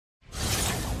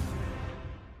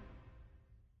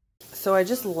So I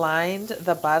just lined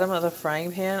the bottom of the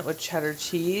frying pan with cheddar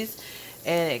cheese,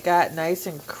 and it got nice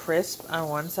and crisp on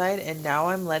one side, and now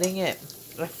I'm letting it,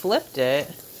 I flipped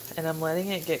it, and I'm letting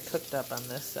it get cooked up on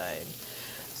this side.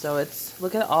 So it's,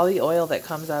 look at all the oil that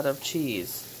comes out of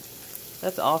cheese.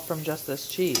 That's all from just this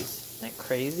cheese. Isn't that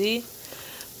crazy?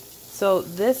 So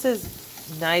this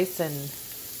is nice, and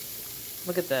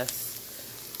look at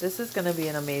this. This is going to be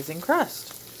an amazing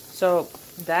crust. So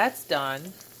that's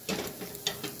done.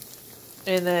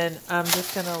 And then I'm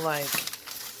just going to like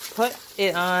put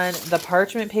it on the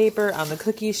parchment paper on the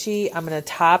cookie sheet. I'm going to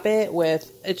top it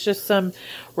with, it's just some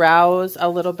rouse a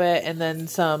little bit and then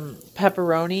some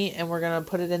pepperoni. And we're going to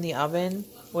put it in the oven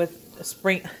with a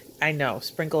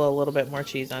sprinkle a little bit more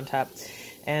cheese on top.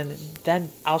 And then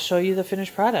I'll show you the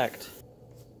finished product.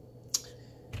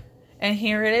 And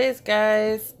here it is,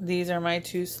 guys. These are my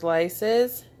 2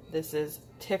 slices. This is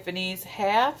Tiffany's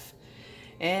half.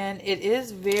 And it is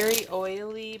very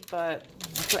oily, but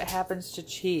that's what happens to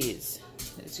cheese.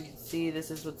 As you can see,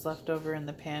 this is what's left over in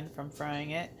the pan from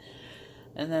frying it.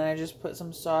 And then I just put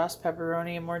some sauce,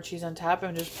 pepperoni, and more cheese on top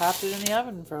and just popped it in the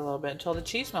oven for a little bit until the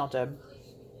cheese melted.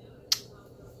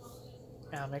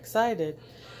 I'm excited.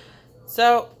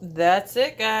 So that's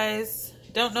it, guys.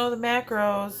 Don't know the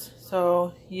macros,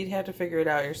 so you'd have to figure it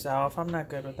out yourself. I'm not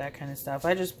good with that kind of stuff.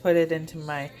 I just put it into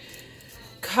my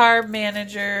carb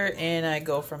manager and I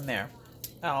go from there.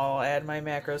 I'll add my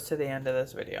macros to the end of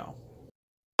this video.